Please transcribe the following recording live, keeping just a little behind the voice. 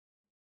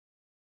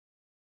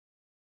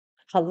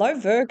Hello,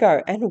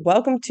 Virgo, and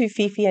welcome to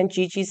Fifi and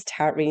Gigi's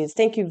Tarot Readings.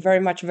 Thank you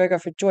very much, Virgo,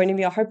 for joining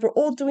me. I hope we're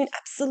all doing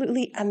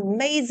absolutely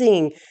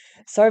amazing.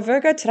 So,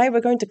 Virgo, today we're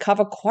going to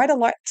cover quite a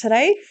lot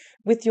today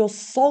with your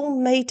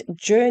soulmate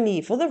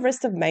journey for the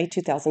rest of May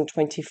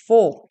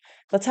 2024.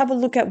 Let's have a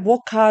look at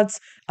what cards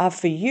are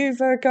for you,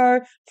 Virgo,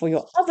 for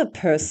your other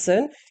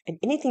person, and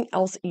anything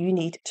else you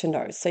need to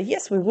know. So,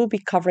 yes, we will be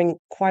covering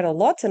quite a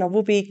lot, and I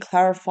will be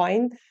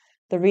clarifying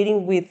the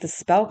reading with the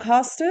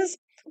spellcasters.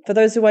 For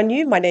those who are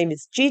new, my name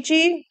is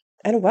Gigi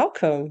and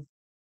welcome.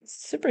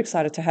 Super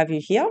excited to have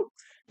you here.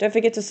 Don't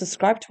forget to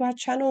subscribe to our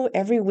channel.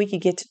 Every week you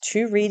get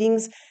 2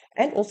 readings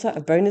and also a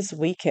bonus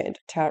weekend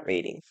tarot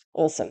reading.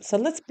 Awesome. So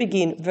let's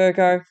begin,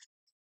 Virgo.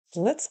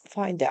 Let's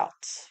find out.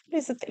 What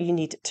is it that you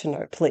need to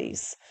know,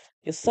 please?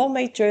 Your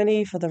soulmate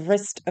journey for the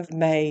rest of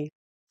May.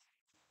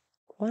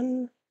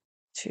 1,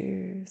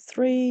 2,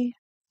 3.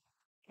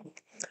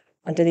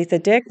 Underneath the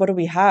deck, what do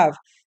we have?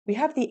 We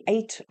have the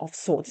 8 of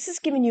Swords. This is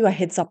giving you a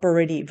heads up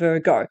already,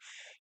 Virgo.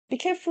 Be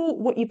careful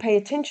what you pay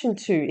attention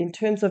to in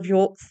terms of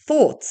your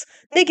thoughts,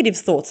 negative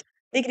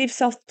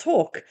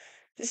self-talk.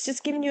 It's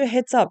just giving you a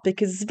heads up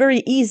because it's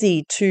very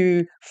easy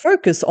to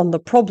focus on the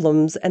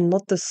problems and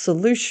not the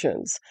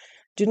solutions.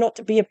 Do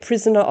not be a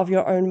prisoner of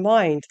your own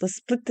mind. Let's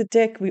split the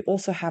deck. We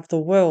also have the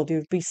World.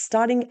 You'll be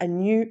starting a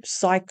new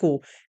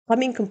cycle,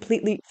 coming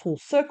completely full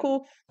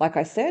circle. Like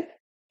I said,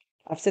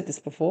 I've said this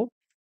before.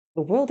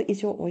 The world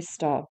is your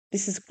oyster.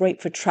 This is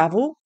great for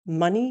travel,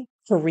 money,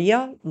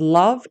 career,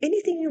 love,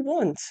 anything you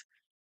want.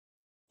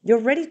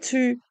 You're ready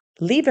to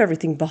leave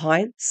everything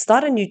behind,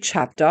 start a new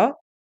chapter,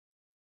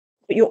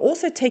 but you're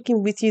also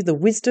taking with you the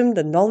wisdom,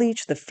 the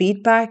knowledge, the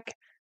feedback,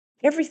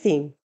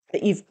 everything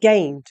that you've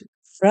gained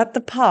throughout the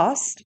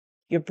past.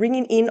 You're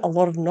bringing in a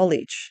lot of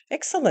knowledge.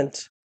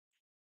 Excellent.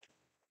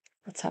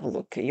 Let's have a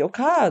look at your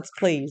cards,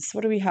 please.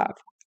 What do we have?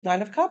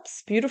 9 of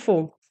Cups.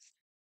 Beautiful.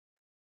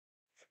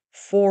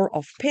 4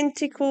 of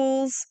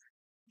Pentacles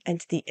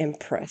and the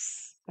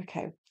Empress.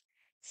 Okay.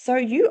 So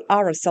you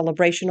are a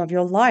celebration of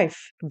your life,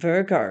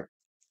 Virgo,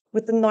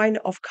 with the 9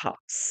 of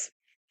Cups.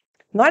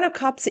 9 of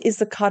Cups is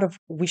the card of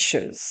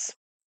wishes.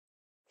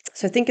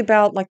 So think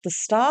about like the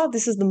star.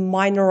 This is the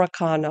minor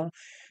arcana.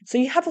 So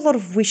you have a lot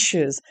of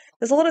wishes.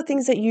 There's a lot of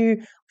things that you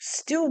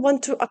still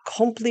want to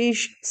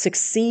accomplish,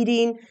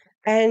 succeeding.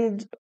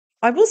 And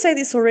I will say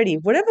this already,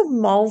 whatever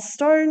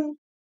milestone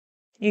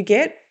you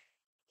get,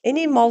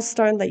 any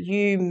milestone that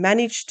you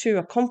manage to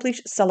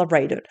accomplish,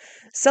 celebrate it.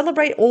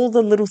 Celebrate all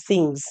the little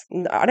things.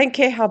 I don't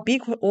care how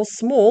big or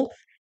small,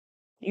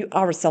 you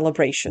are a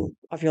celebration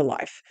of your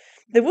life.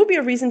 There will be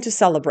a reason to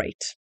celebrate.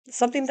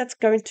 Something that's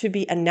going to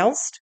be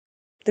announced,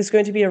 there's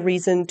going to be a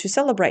reason to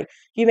celebrate.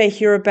 You may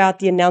hear about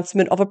the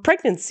announcement of a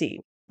pregnancy.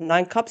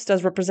 9 Cups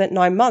does represent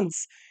 9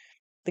 months.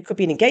 There could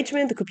be an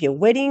engagement, there could be a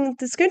wedding.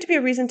 There's going to be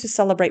a reason to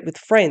celebrate with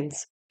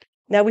friends.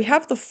 Now we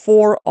have the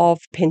 4 of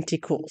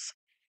Pentacles.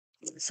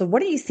 So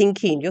what are you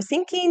thinking? You're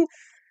thinking,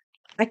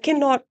 I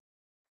cannot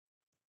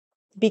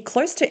be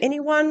close to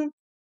anyone.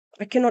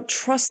 I cannot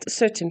trust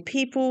certain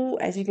people.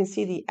 As you can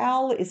see, the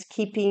owl is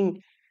keeping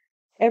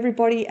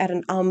everybody at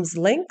an arm's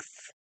length.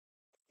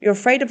 You're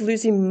afraid of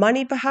losing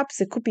money, perhaps.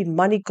 There could be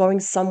money going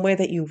somewhere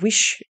that you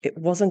wish it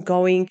wasn't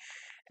going.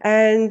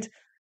 And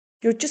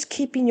you're just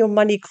keeping your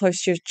money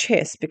close to your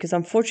chest because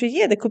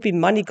unfortunately, there could be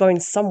money going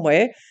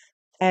somewhere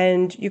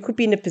and you could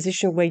be in a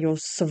position where you're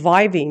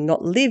surviving,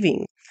 not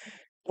living.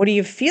 What are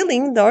you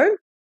feeling though?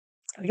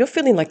 You're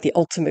feeling like the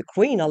ultimate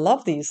queen. I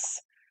love this.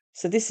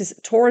 So this is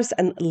Taurus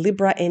and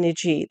Libra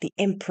energy, the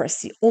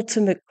Empress, the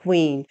ultimate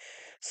queen.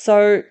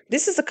 So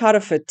this is a card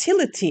of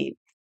fertility.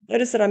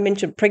 Notice that I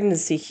mentioned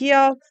pregnancy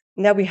here.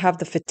 Now we have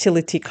the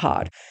fertility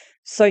card.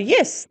 So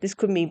yes, this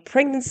could mean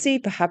pregnancy.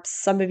 Perhaps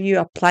some of you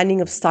are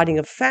planning of starting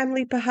a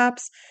family,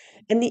 perhaps.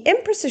 And the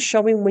Empress is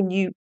showing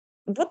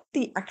what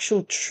the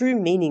actual true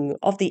meaning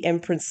of the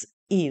Empress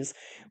is.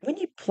 When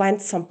you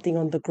plant something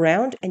on the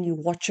ground and you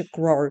watch it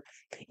grow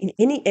in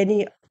any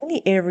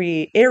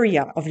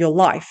area of your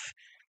life,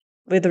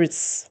 whether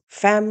it's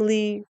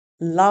family,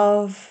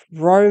 love,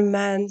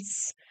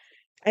 romance,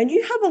 and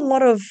you have a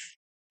lot of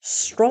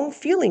strong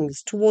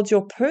feelings towards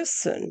your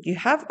person. You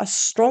have a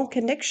strong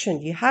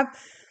connection.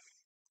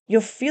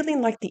 You're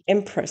feeling like the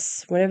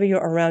Empress whenever you're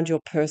around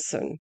your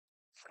person.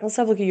 Let's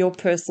have a look at your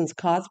person's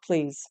cards,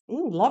 please.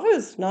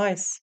 Lovers,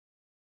 nice.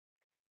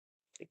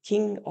 The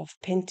King of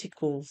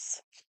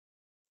Pentacles.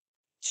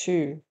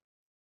 2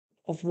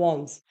 of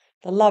Wands.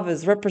 The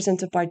Lovers,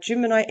 represented by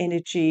Gemini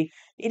energy.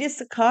 It is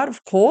the card,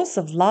 of course,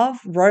 of love,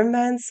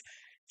 romance,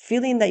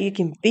 feeling that you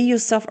can be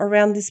yourself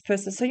around this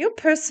person. So your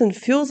person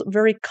feels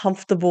very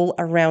comfortable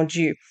around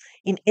you.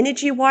 In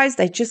energy-wise,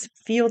 they just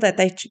feel that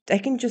they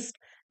can just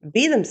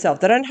be themselves.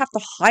 They don't have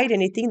to hide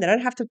anything. They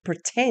don't have to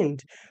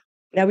pretend.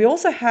 Now, we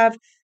also have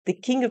the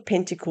King of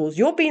Pentacles.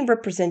 You're being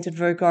represented,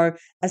 Virgo,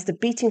 as the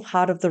beating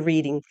heart of the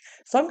reading.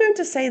 So I'm going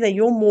to say that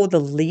you're more the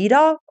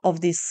leader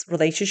of this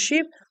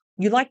relationship.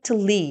 You like to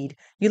lead.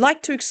 You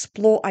like to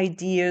explore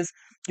ideas.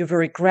 You're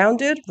very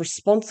grounded,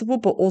 responsible,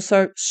 but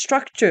also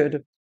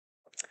structured.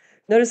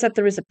 Notice that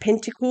there is a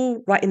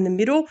pentacle right in the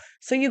middle.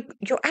 So you're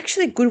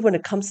actually good when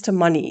it comes to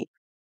money.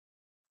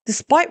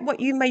 Despite what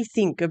you may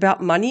think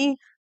about money,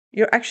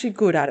 you're actually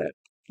good at it.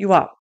 You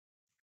are.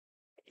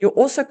 You're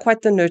also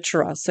quite the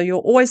nurturer. So you'll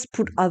always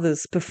put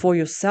others before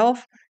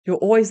yourself. You're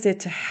always there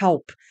to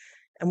help.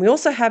 And we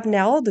also have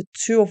now the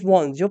Two of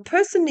Wands. Your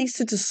person needs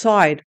to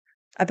decide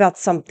about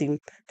something.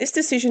 This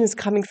decision is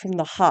coming from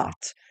the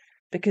heart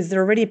because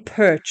they're already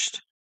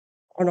perched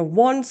on a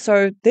wand.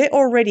 So they're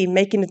already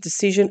making a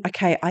decision.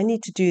 Okay, I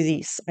need to do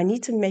this. I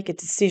need to make a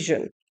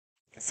decision.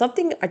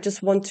 Something I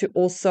just want to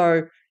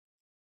also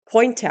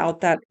point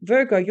out that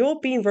Virgo, you're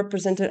being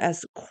represented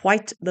as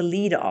quite the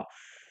leader,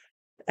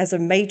 as a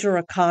major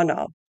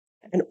arcana,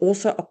 and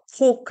also a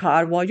court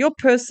card. While your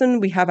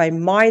person, we have a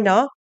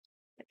minor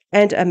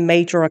and a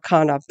major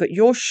arcana, but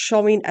you're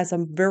showing as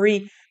a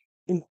very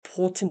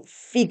important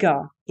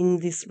figure in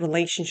this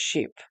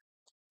relationship.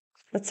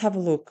 Let's have a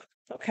look.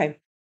 Okay.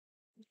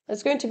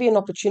 There's going to be an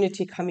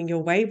opportunity coming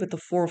your way with the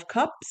Four of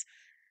Cups.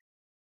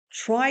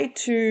 Try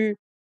to,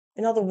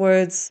 in other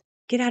words,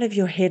 get out of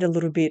your head a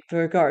little bit,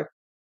 Virgo,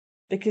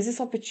 because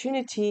this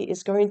opportunity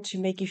is going to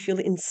make you feel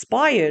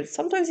inspired.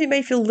 Sometimes you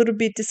may feel a little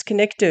bit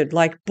disconnected,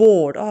 like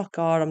bored. Oh,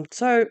 God, I'm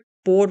so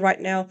bored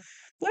right now.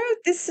 No,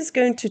 this is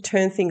going to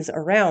turn things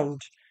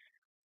around.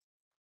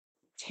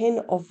 Ten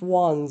of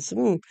Wands.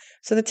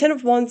 So the Ten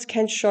of Wands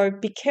can show,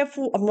 be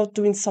careful of not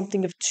doing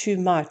something of too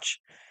much,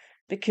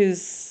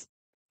 because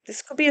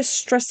this could be a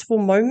stressful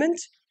moment.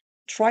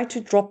 Try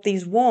to drop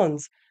these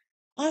wands.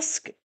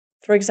 Ask,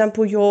 for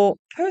example, your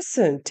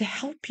person to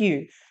help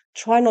you.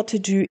 Try not to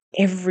do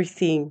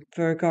everything,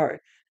 Virgo.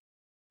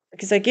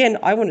 Because again,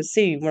 I want to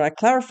see when I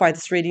clarify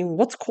this reading,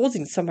 what's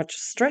causing so much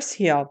stress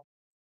here.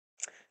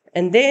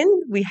 And then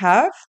we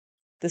have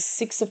the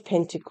Six of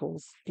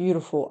Pentacles.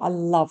 Beautiful. I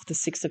love the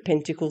Six of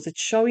Pentacles.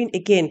 It's showing,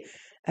 again,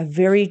 a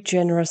very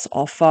generous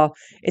offer.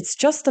 It's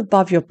just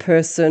above your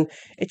person.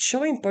 It's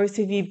showing both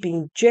of you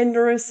being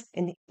generous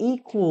and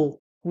equal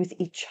with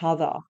each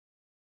other.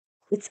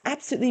 It's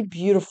absolutely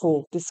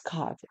beautiful, this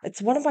card.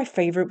 It's one of my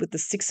favorite with the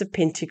Six of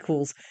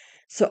Pentacles.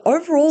 So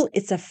overall,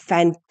 it's a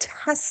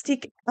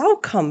fantastic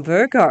outcome,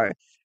 Virgo.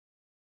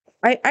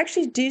 I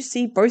actually do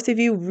see both of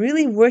you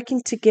really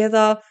working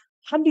together,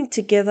 coming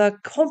together,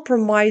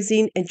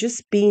 compromising, and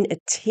just being a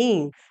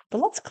team.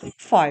 But let's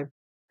clarify.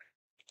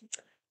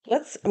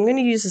 I'm going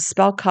to use the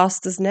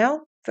spellcasters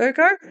now,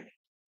 Virgo,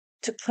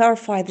 to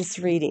clarify this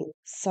reading.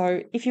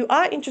 So if you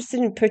are interested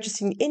in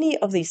purchasing any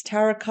of these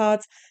tarot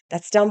cards,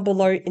 that's down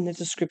below in the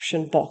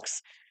description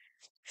box.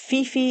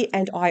 Fifi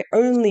and I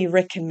only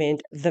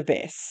recommend the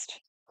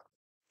best.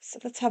 So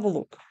let's have a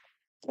look.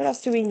 What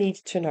else do we need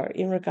to know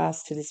in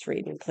regards to this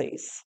reading,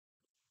 please?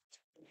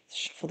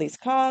 Shuffle these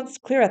cards,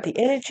 clear out the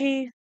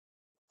energy.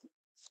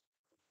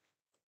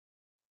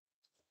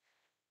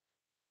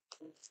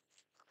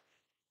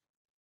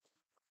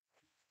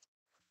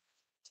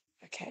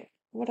 Okay,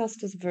 what else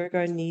does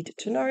Virgo need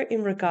to know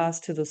in regards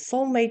to the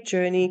soulmate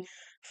journey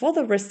for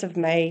the rest of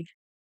May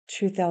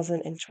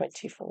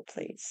 2024,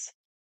 please?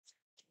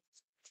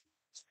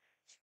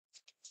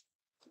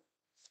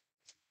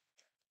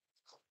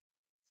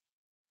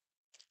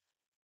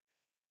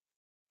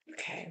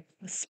 Okay,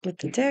 let's split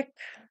the deck.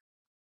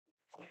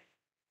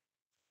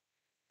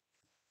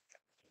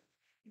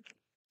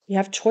 We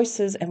have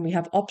choices and we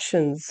have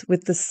options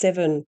with the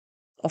Seven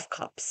of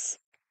Cups.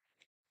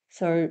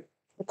 So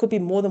it could be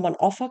more than one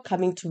offer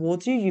coming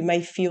towards you. You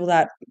may feel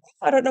that,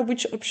 I don't know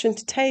which option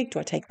to take. Do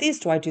I take this?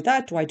 Do I do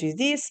that? Do I do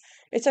this?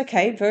 It's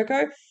okay,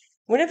 Virgo.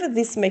 Whenever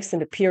this makes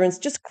an appearance,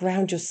 just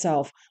ground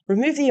yourself,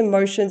 remove the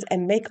emotions,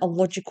 and make a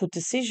logical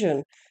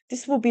decision.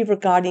 This will be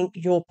regarding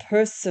your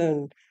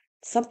person,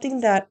 something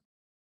that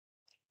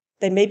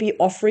they may be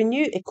offering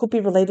you. It could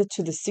be related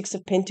to the Six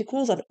of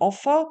Pentacles, an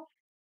offer.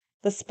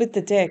 Let's split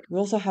the deck. We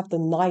also have the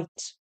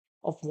Knight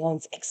of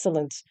Wands.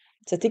 Excellent.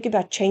 So think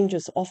about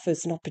changes,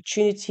 offers, and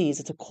opportunities.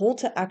 It's a call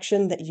to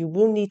action that you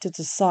will need to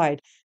decide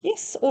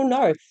yes or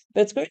no.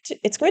 But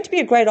it's going to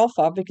be a great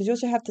offer because you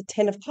also have the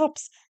Ten of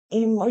Cups,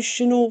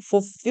 emotional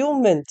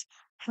fulfillment,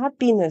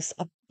 happiness,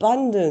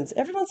 abundance.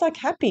 Everyone's like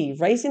happy,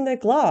 raising their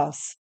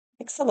glass.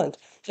 Excellent.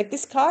 Like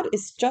this card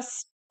is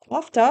just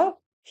after,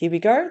 here we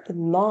go, the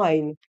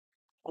Nine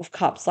of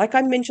Cups. Like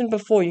I mentioned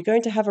before, you're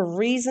going to have a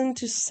reason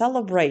to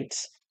celebrate.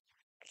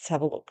 Let's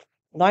have a look.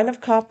 Nine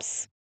of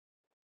Cups.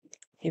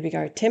 Here we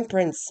go.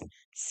 Temperance,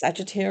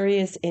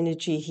 Sagittarius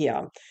energy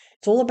here.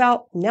 It's all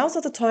about now's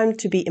not the time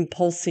to be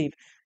impulsive.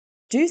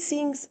 Do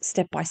things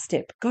step by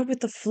step. Go with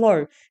the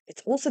flow.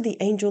 It's also the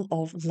angel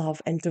of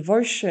love and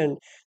devotion.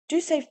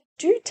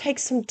 Do take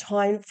some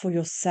time for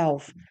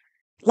yourself.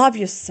 Love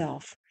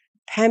yourself.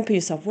 Pamper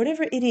yourself,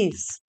 whatever it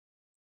is.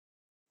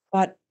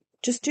 But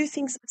just do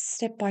things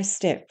step by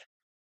step.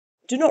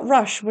 Do not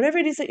rush. Whatever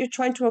it is that you're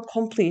trying to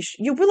accomplish,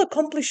 you will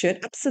accomplish it,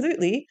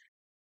 absolutely.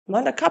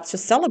 Nine of Cups, you're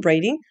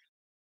celebrating,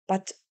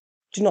 but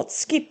do not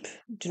skip.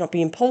 Do not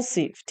be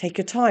impulsive. Take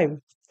your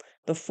time.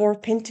 The Four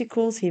of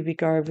Pentacles, here we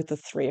go with the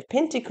Three of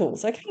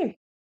Pentacles. Okay.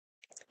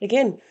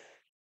 Again,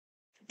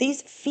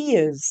 these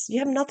fears, you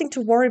have nothing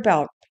to worry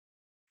about.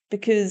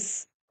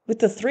 because with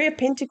the Three of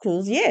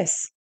Pentacles,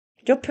 yes,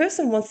 your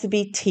person wants to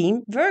be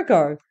Team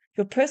Virgo.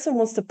 Your person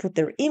wants to put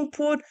their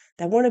input.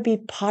 They want to be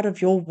part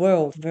of your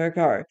world,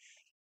 Virgo.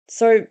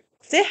 So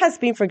if there has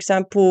been, for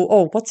example,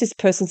 oh, what's this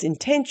person's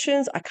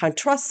intentions? I can't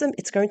trust them.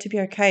 It's going to be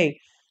okay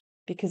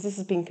because this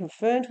has been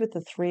confirmed with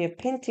the Three of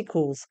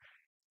Pentacles.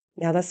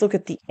 Now let's look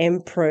at the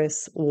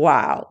Empress.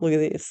 Wow, look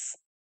at this.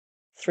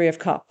 Three of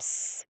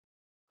Cups.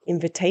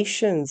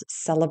 Invitations,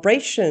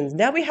 celebrations.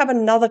 Now we have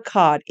another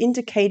card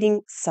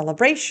indicating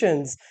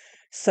celebrations,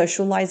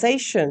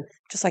 socialization,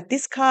 just like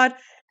this card,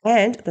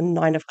 and the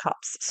Nine of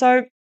Cups.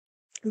 So,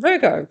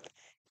 Virgo,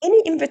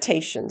 any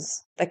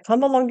invitations that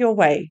come along your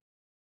way,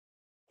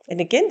 and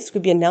again, this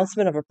could be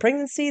announcement of a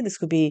pregnancy, this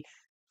could be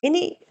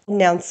any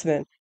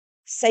announcement,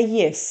 say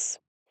yes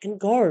and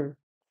go.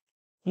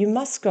 You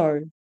must go.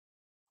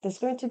 There's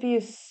going to be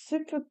a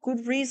super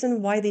good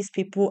reason why these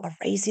people are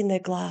raising their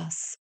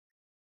glass.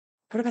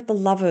 What about the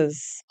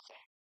lovers?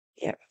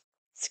 Yeah.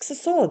 Six of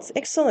Swords.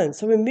 Excellent.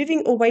 So we're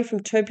moving away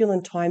from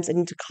turbulent times and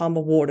into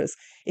calmer waters.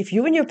 If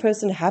you and your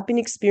person have been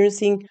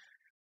experiencing,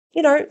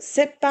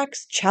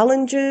 setbacks,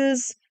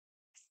 challenges,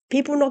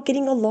 people not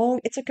getting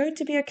along, it's going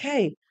to be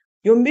okay.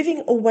 You're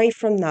moving away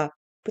from that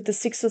with the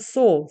Six of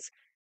Swords.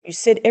 You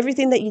said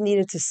everything that you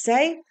needed to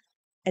say,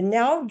 and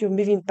now you're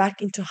moving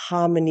back into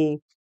harmony.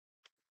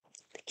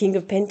 The King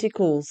of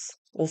Pentacles,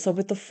 also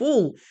with the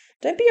Fool.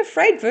 Don't be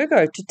afraid,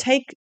 Virgo, to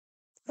take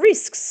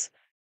risks.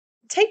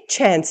 Take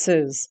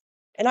chances.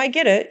 And I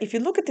get it. If you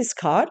look at this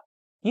card,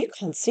 you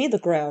can't see the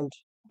ground.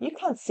 You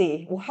can't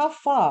see, well, how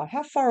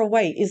far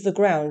away is the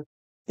ground?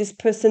 This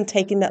person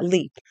taking that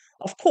leap.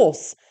 Of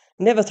course,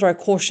 never throw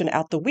caution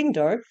out the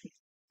window,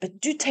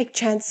 but do take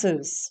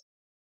chances.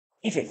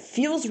 If it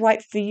feels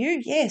right for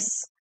you,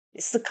 yes.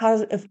 It's the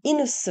card of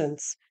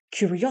innocence,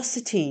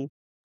 curiosity.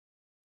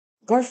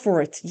 Go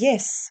for it.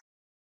 Yes,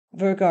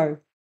 Virgo.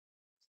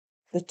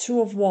 The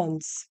Two of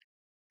Wands.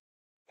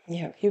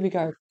 Yeah, here we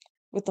go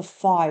with the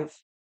Five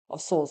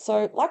of Swords.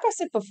 So, like I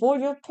said before,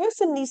 your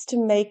person needs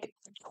to make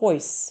a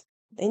choice.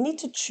 They need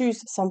to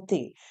choose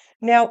something.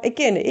 Now,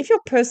 again, if your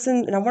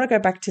person, and I want to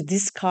go back to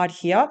this card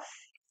here,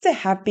 if there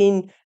have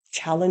been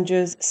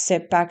challenges,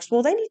 setbacks,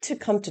 well, they need to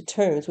come to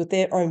terms with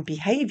their own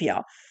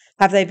behavior.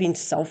 Have they been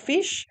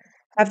selfish?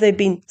 Have they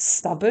been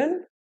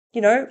stubborn?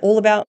 All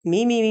about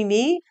me, me, me,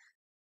 me.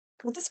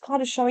 Well, this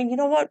card is showing, you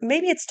know what?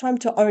 Maybe it's time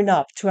to own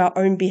up to our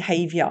own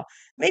behavior.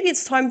 Maybe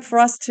it's time for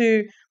us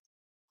to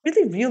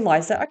really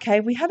realize that,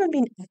 okay, we haven't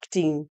been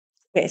acting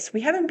best.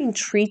 We haven't been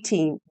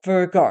treating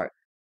Virgo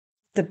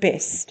the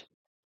best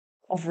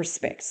of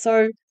respect.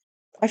 So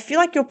I feel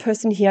like your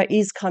person here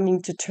is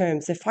coming to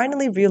terms. They're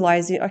finally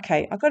realizing,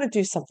 okay, I've got to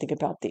do something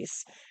about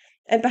this.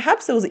 And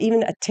perhaps there was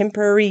even a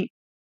temporary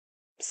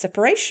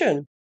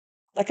separation,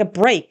 like a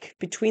break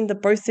between the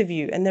both of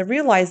you. And they're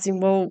realizing,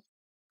 well,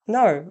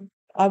 no,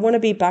 I want to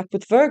be back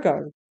with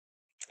Virgo.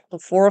 The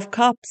Four of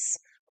Cups,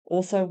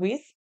 also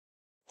with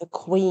the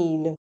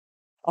Queen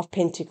of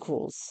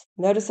Pentacles.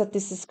 Notice that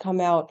this has come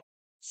out.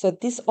 So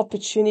this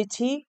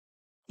opportunity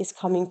is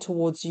coming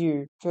towards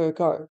you,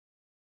 Virgo.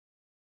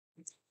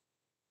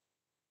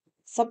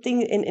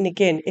 Something, and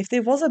again, if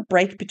there was a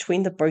break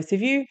between the both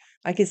of you,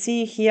 I can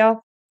see you here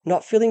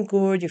not feeling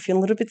good, you're feeling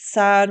a little bit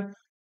sad,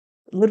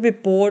 a little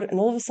bit bored, and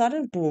all of a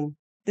sudden, boom,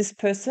 this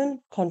person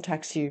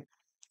contacts you.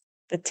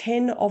 The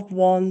Ten of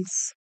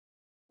Wands,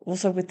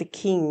 also with the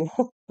King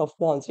of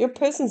Wands. Your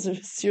person's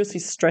seriously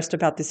stressed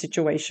about this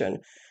situation.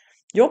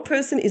 Your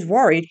person is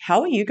worried,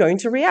 how are you going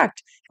to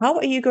react? How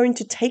are you going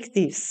to take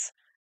this?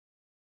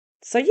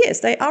 So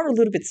yes, they are a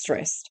little bit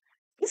stressed.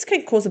 This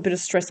can cause a bit of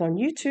stress on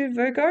you too,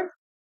 Virgo.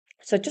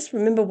 So just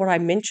remember what I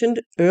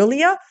mentioned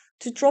earlier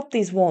to drop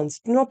these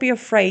wands. Do not be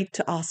afraid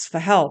to ask for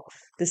help.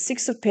 The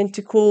Six of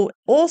Pentacles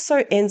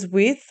also ends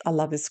with, I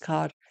love this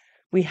card,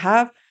 we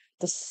have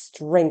the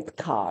Strength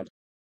card.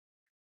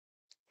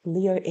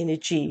 Leo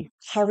energy,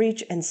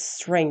 courage and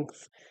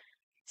strength.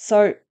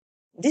 So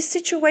this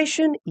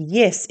situation,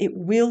 yes, it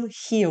will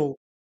heal.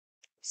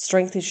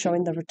 Strength is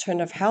showing the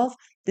return of health.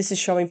 This is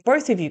showing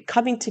both of you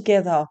coming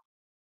together,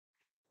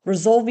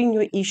 resolving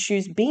your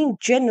issues, being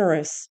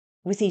generous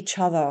with each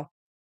other.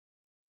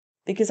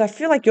 Because I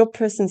feel like your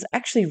person's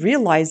actually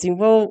realizing,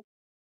 well,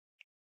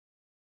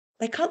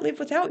 they can't live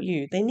without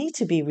you. They need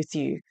to be with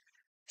you.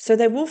 So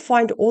they will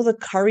find all the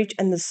courage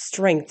and the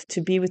strength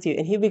to be with you.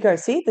 And here we go.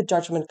 See the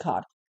Judgment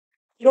card.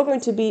 You're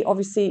going to be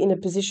obviously in a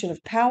position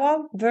of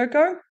power,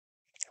 Virgo,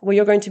 where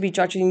you're going to be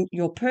judging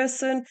your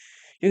person.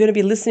 You're going to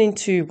be listening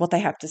to what they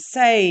have to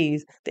say,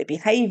 their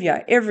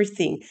behavior,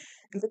 everything.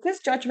 And because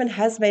judgment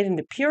has made an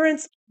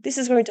appearance, this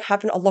is going to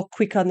happen a lot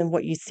quicker than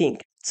what you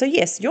think. So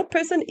yes, your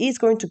person is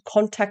going to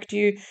contact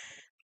you.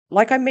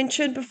 Like I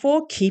mentioned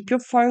before, keep your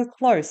phone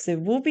close. There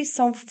will be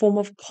some form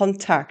of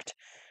contact,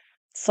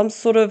 some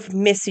sort of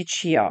message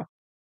here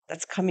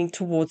that's coming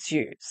towards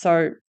you.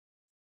 So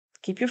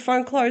keep your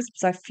phone close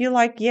because I feel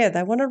like, yeah,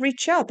 they want to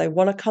reach out. They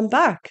want to come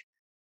back.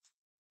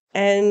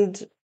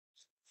 And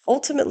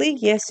ultimately,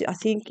 yes, I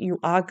think you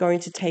are going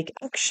to take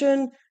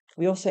action.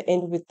 We also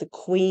end with the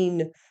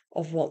Queen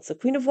of Wands. The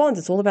Queen of Wands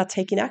is all about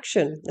taking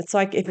action. It's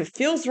like if it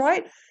feels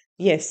right,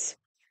 yes,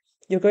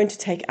 you're going to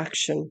take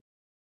action.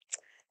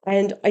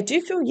 And I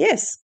do feel,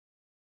 yes,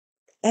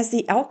 as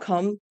the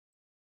outcome,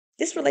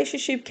 this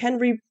relationship can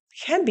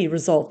be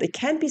resolved. It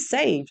can be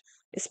saved,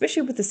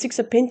 especially with the Six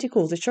of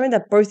Pentacles. It's showing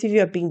that both of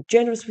you are being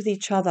generous with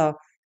each other,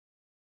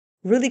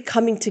 really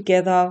coming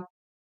together,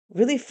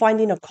 really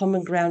finding a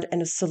common ground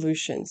and a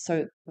solution.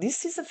 So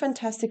this is a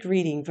fantastic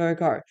reading,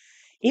 Virgo.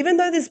 Even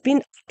though there's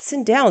been ups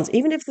and downs,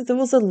 even if there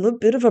was a little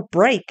bit of a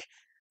break,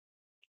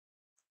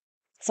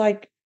 it's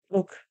like,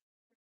 look,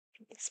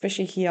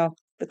 especially here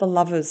with the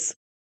lovers,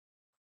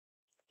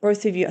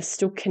 both of you are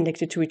still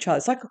connected to each other.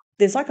 It's like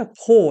there's like a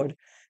cord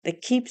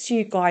that keeps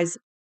you guys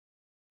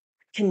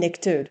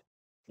connected,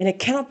 and it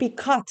cannot be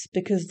cut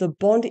because the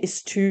bond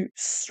is too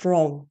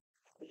strong.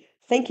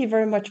 Thank you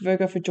very much,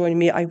 Virgo, for joining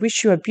me. I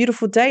wish you a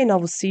beautiful day, and I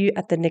will see you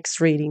at the next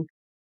reading.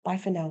 Bye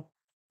for now.